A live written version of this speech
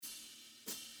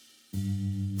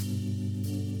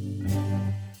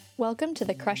Welcome to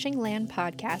the Crushing Land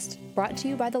podcast, brought to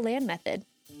you by the Land Method.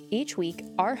 Each week,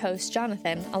 our host,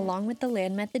 Jonathan, along with the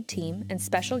Land Method team and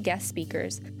special guest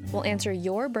speakers, will answer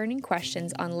your burning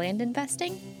questions on land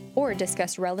investing or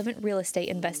discuss relevant real estate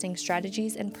investing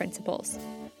strategies and principles.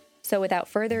 So without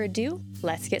further ado,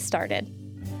 let's get started.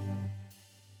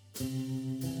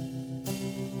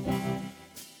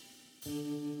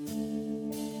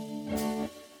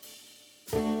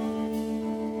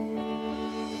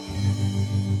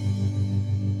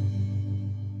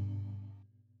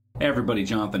 Hey everybody,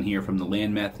 Jonathan here from the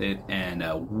Land Method, and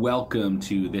welcome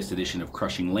to this edition of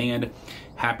Crushing Land.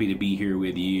 Happy to be here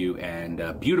with you, and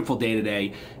a beautiful day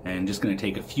today, and just going to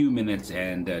take a few minutes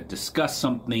and discuss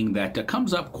something that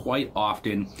comes up quite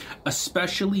often,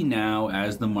 especially now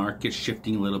as the market's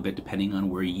shifting a little bit depending on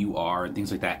where you are and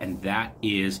things like that, and that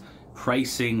is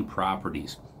pricing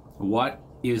properties. What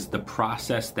is the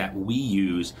process that we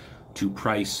use to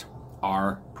price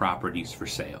our properties for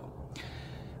sale?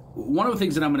 One of the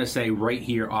things that I'm going to say right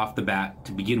here off the bat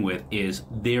to begin with is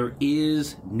there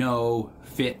is no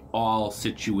fit-all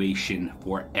situation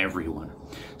for everyone.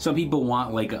 Some people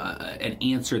want like an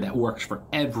answer that works for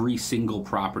every single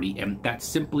property, and that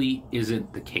simply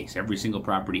isn't the case. Every single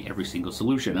property, every single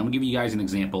solution. I'm going to give you guys an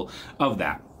example of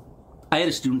that. I had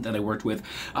a student that I worked with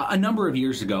a number of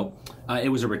years ago. It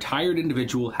was a retired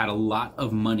individual, had a lot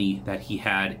of money that he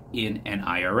had in an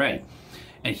IRA.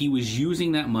 And he was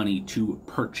using that money to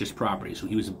purchase property. So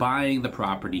he was buying the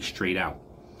property straight out.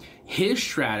 His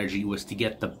strategy was to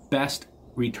get the best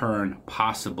return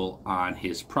possible on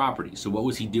his property. So what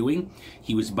was he doing?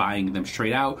 He was buying them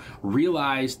straight out,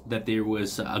 realized that there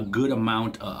was a good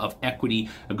amount of equity,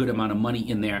 a good amount of money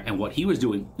in there. And what he was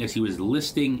doing is he was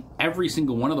listing every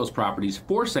single one of those properties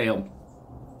for sale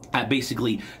at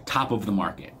basically top of the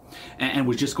market. And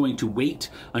was just going to wait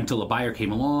until a buyer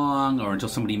came along or until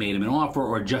somebody made him an offer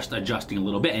or just adjusting a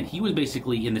little bit. And he was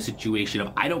basically in the situation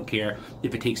of, I don't care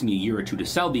if it takes me a year or two to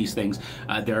sell these things.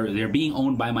 They're being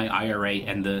owned by my IRA,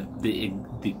 and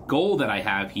the goal that I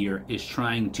have here is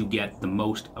trying to get the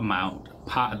most amount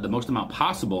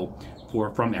possible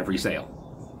from every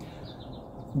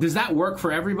sale. Does that work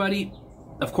for everybody?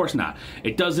 Of course not.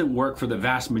 It doesn't work for the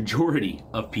vast majority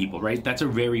of people, right? That's a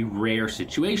very rare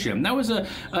situation. That was a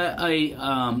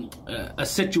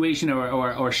situation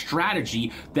or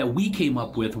strategy that we came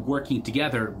up with working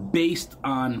together based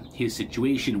on his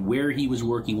situation, where he was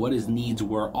working, what his needs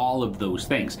were, all of those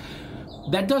things.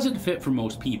 That doesn't fit for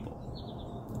most people.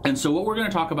 And so what we're going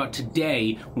to talk about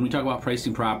today when we talk about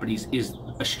pricing properties is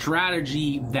a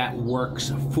strategy that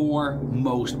works for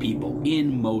most people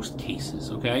in most cases,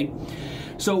 okay?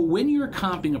 So when you're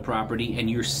comping a property and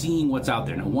you're seeing what's out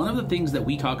there, now one of the things that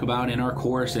we talk about in our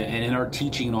course and in our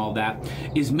teaching and all that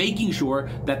is making sure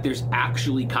that there's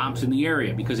actually comps in the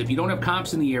area. Because if you don't have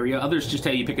comps in the area, others just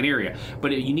tell you pick an area.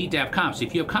 But you need to have comps.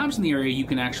 If you have comps in the area, you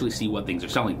can actually see what things are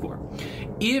selling for.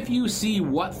 If you see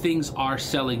what things are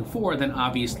selling for, then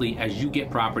obviously as you get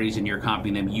properties and you're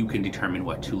comping them, you can determine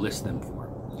what to list them for.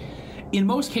 In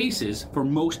most cases, for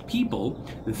most people,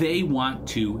 they want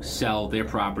to sell their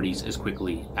properties as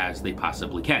quickly as they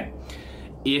possibly can.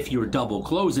 If you're double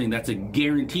closing, that's a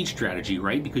guaranteed strategy,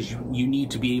 right? Because you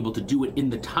need to be able to do it in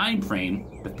the time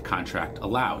frame that the contract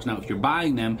allows. Now, if you're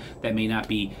buying them, that may not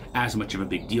be as much of a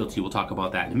big deal to you. We'll talk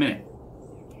about that in a minute.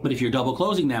 But if you're double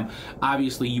closing them,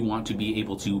 obviously you want to be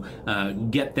able to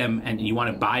get them, and you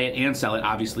want to buy it and sell it,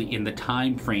 obviously, in the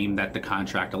time frame that the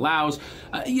contract allows.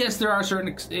 Yes, there are certain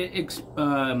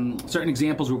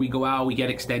examples where we go out, we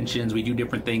get extensions, we do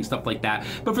different things, stuff like that.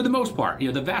 But for the most part,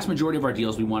 the vast majority of our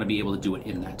deals, we want to be able to do it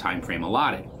in that time frame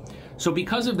allotted. So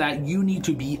because of that, you need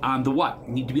to be on the what?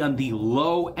 You need to be on the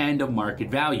low end of market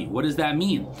value. What does that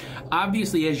mean?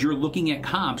 Obviously, as you're looking at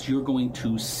comps, you're going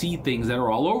to see things that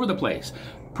are all over the place.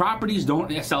 Properties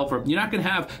don't sell for, you're not going to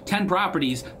have 10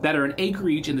 properties that are an acre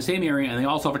each in the same area and they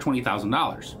all sell for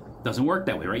 $20,000. Doesn't work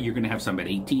that way, right? You're going to have some at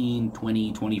 18,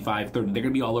 20, 25, 30. They're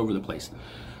going to be all over the place.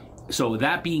 So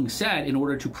that being said, in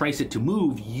order to price it to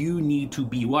move, you need to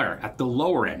be where? At the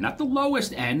lower end. Not the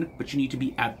lowest end, but you need to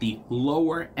be at the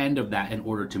lower end of that in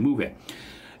order to move it.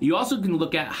 You also can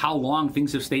look at how long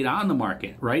things have stayed on the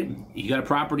market, right? You got a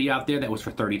property out there that was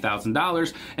for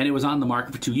 $30,000 and it was on the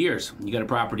market for 2 years. You got a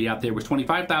property out there that was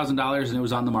 $25,000 and it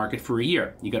was on the market for a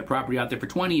year. You got a property out there for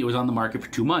 20, it was on the market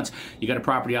for 2 months. You got a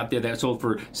property out there that sold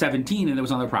for 17 and it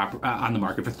was on the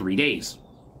market for 3 days.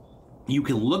 You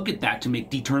can look at that to make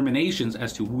determinations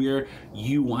as to where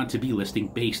you want to be listing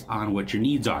based on what your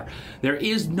needs are. There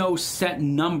is no set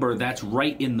number that's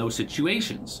right in those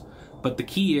situations. But the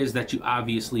key is that you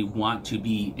obviously want to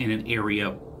be in an area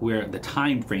where the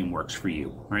time frame works for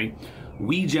you, right?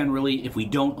 We generally, if we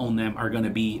don't own them, are going to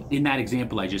be, in that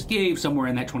example I just gave, somewhere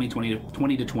in that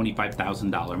 $20,000 to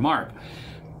 $25,000 mark.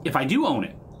 If I do own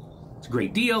it, it's a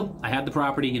great deal. I had the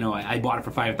property, I bought it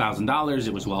for $5,000.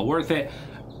 It was well worth it.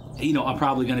 I'm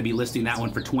probably going to be listing that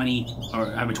one for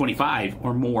 25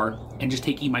 or more, and just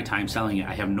taking my time selling it.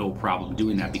 I have no problem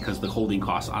doing that because the holding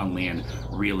costs on land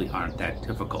really aren't that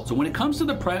difficult. So when it comes to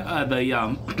the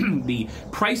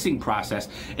pricing process,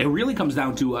 it really comes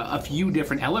down to a few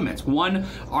different elements. One,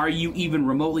 are you even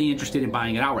remotely interested in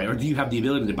buying it outright, or do you have the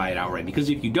ability to buy it outright? Because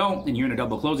if you don't, and you're in a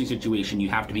double closing situation, you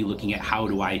have to be looking at how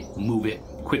do I move it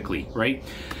quickly, right?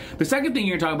 The second thing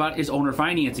you're going to talk about is owner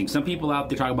financing. Some people out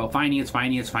there talk about finance.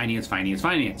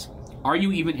 Are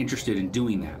you even interested in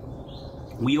doing that?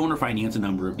 We owner finance a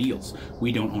number of deals.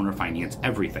 We don't owner finance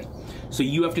everything. So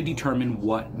you have to determine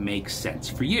what makes sense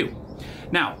for you.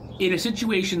 Now, in a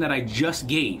situation that I just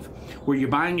gave, where you're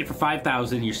buying it for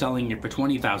 $5,000 and you're selling it for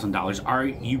 $20,000, are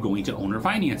you going to owner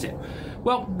finance it?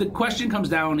 Well, the question comes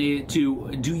down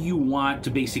to, do you want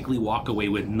to basically walk away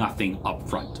with nothing up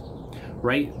front?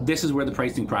 Right? This is where the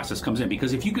pricing process comes in,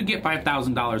 because if you could get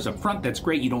 $5,000 up front, that's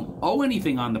great. You don't owe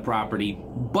anything on the property,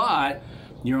 but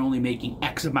you're only making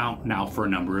X amount now for a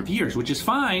number of years, which is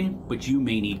fine, but you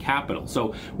may need capital.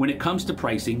 So when it comes to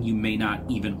pricing, you may not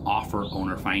even offer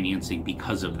owner financing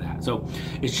because of that. So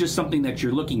it's just something that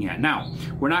you're looking at. Now,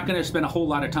 we're not going to spend a whole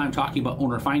lot of time talking about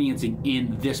owner financing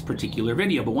in this particular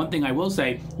video, but one thing I will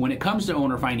say when it comes to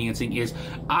owner financing is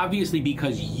obviously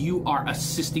because you are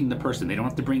assisting the person. They don't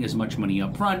have to bring as much money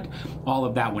up front, all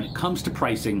of that. When it comes to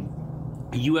pricing,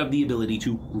 you have the ability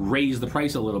to raise the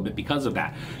price a little bit because of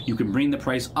that. You can bring the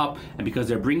price up, and because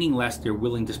they're bringing less, they're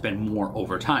willing to spend more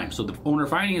over time. So the owner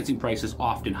financing price is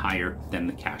often higher than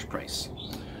the cash price.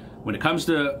 When it comes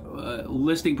to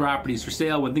listing properties for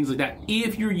sale and things like that,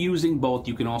 if you're using both,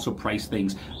 you can also price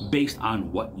things based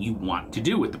on what you want to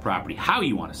do with the property, how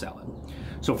you want to sell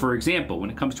it. So for example, when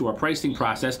it comes to our pricing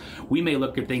process, we may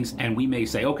look at things and we may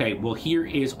say, okay, well, here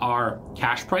is our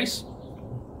cash price,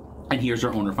 and here's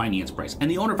our owner finance price. And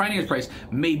the owner finance price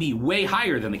may be way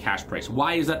higher than the cash price.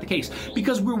 Why is that the case?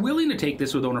 Because we're willing to take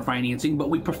this with owner financing, but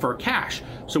we prefer cash.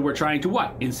 So we're trying to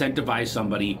what? Incentivize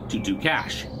somebody to do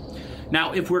cash.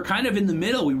 Now, if we're kind of in the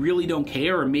middle, we really don't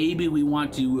care, or maybe we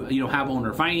want to, have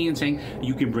owner financing,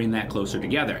 you can bring that closer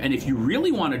together. And if you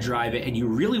really want to drive it and you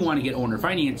really want to get owner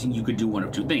financing, you could do one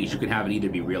of two things. You could have it either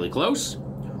be really close,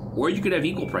 or you could have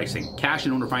equal pricing. Cash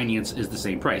and owner finance is the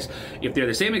same price. If they're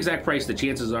the same exact price, the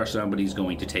chances are somebody's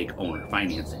going to take owner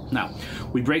financing. Now,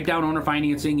 we break down owner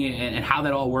financing and how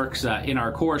that all works in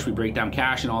our course. We break down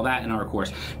cash and all that in our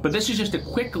course. But this is just a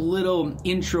quick little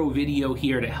intro video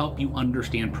here to help you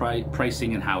understand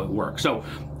pricing and how it works. So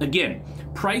again,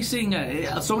 pricing,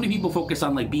 so many people focus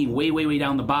on like being way, way, way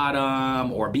down the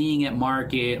bottom, or being at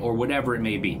market, or whatever it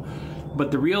may be. But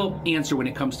the real answer when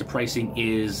it comes to pricing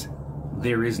is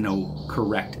there is no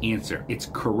correct answer. It's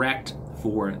correct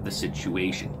for the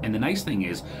situation. And the nice thing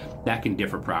is that can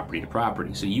differ property to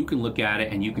property. So you can look at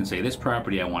it and you can say, this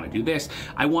property, I want to do this.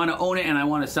 I want to own it and I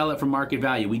want to sell it for market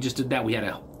value. We just did that. We had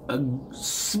a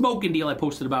smoking deal I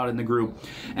posted about in the group,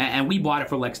 and we bought it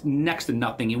for like next to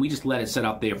nothing, and we just let it sit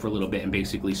out there for a little bit and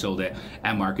basically sold it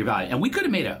at market value. And we could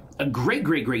have made a great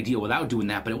deal without doing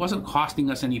that, but it wasn't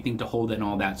costing us anything to hold it and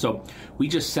all that. So we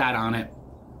just sat on it.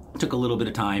 Took a little bit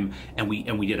of time, and we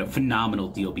did a phenomenal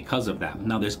deal because of that.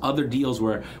 Now, there's other deals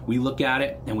where we look at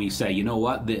it and we say, you know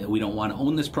what, we don't want to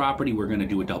own this property. We're going to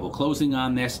do a double closing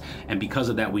on this, and because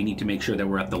of that, we need to make sure that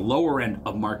we're at the lower end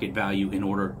of market value in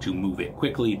order to move it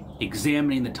quickly,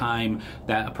 examining the time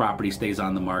that a property stays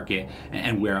on the market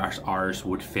and where ours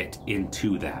would fit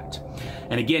into that.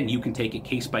 And again, you can take it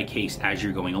case by case as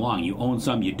you're going along. You own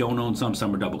some, you don't own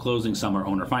some are double closing, some are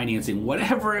owner financing,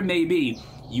 whatever it may be.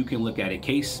 You can look at it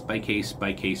case by case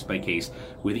by case by case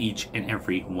with each and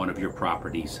every one of your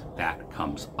properties that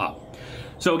comes up.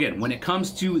 So again, when it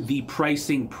comes to the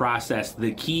pricing process,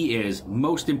 the key is,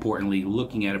 most importantly,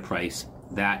 looking at a price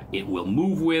that it will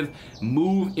move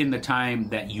in the time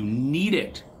that you need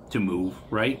it to move,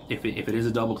 right? If it is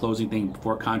a double closing thing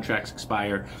before contracts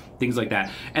expire, things like that.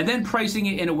 And then pricing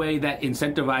it in a way that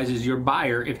incentivizes your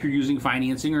buyer, if you're using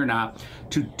financing or not,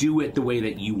 to do it the way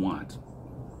that you want.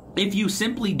 If you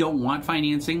simply don't want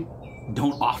financing,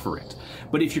 don't offer it.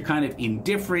 But if you're kind of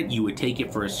indifferent, you would take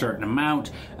it for a certain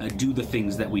amount, do the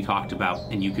things that we talked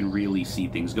about, and you can really see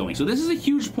things going. So this is a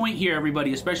huge point here,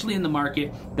 everybody, especially in the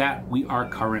market that we are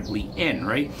currently in,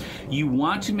 right? You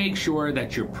want to make sure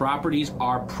that your properties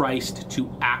are priced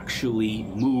to actually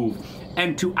move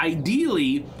and to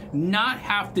ideally not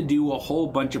have to do a whole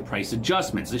bunch of price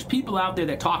adjustments. There's people out there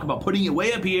that talk about putting it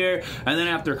way up here, and then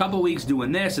after a couple of weeks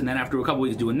doing this, and then after a couple of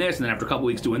weeks doing this, and then after a couple of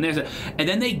weeks doing this, and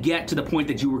then they get to the point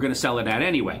that you were going to sell it at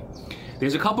anyway.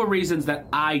 There's a couple of reasons that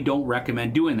I don't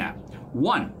recommend doing that.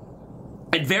 One,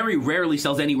 it very rarely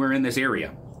sells anywhere in this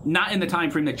area. Not in the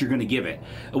time frame that you're going to give it.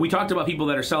 We talked about people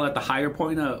that are selling at the higher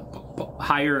point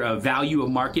higher value of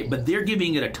market, but they're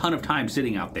giving it a ton of time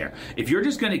sitting out there. If you're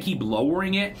just going to keep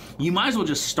lowering it, you might as well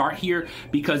just start here,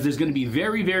 because there's going to be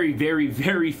very, very, very,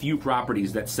 very few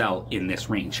properties that sell in this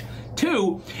range.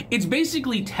 Two, it's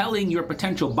basically telling your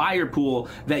potential buyer pool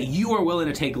that you are willing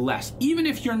to take less, even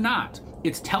if you're not.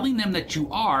 It's telling them that you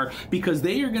are, because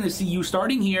they are going to see you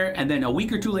starting here, and then a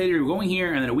week or two later you're going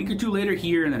here, and then a week or two later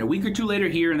here, and then a week or two later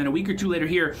here, and then a week or two later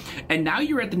here, and now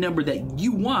you're at the number that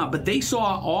you want, but they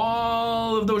saw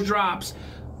all of those drops.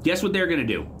 Guess what they're going to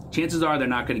do? Chances are they're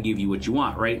not going to give you what you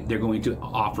want, right? They're going to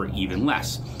offer even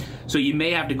less. So you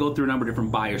may have to go through a number of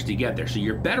different buyers to get there. So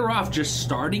you're better off just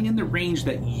starting in the range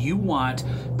that you want,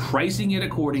 pricing it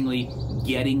accordingly,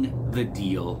 getting the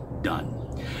deal done.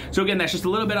 So again, that's just a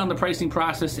little bit on the pricing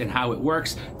process and how it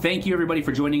works. Thank you everybody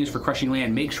for joining us for Crushing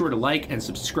Land. Make sure to like and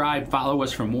subscribe. Follow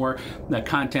us for more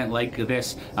content like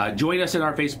this. Join us in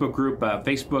our Facebook group,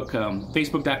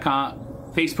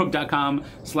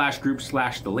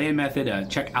 Facebook.com/group/The Land Method.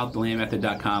 Check out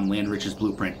thelandmethod.com, Land Riches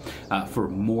Blueprint, for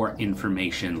more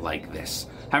information like this.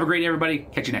 Have a great day, everybody.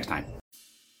 Catch you next time.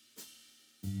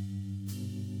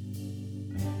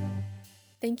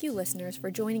 Thank you, listeners,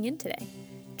 for joining in today.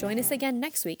 Join us again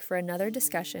next week for another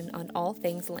discussion on all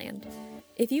things land.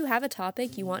 If you have a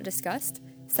topic you want discussed,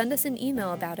 send us an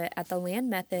email about it at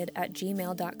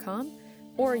thelandmethod@gmail.com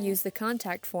or use the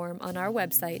contact form on our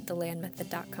website,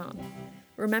 thelandmethod.com.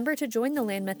 Remember to join the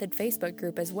Land Method Facebook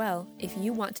group as well if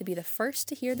you want to be the first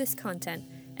to hear this content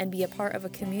and be a part of a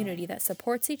community that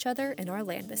supports each other in our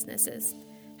land businesses.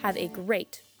 Have a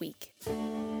great week.